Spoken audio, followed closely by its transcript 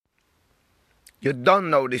You don't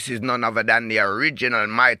know this is none other than the original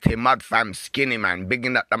mighty mud fam Skinnyman,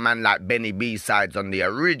 bigging up the man like Benny B-Sides on the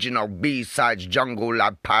original B-Sides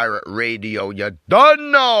JungleLab Pirate Radio. You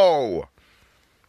don't know!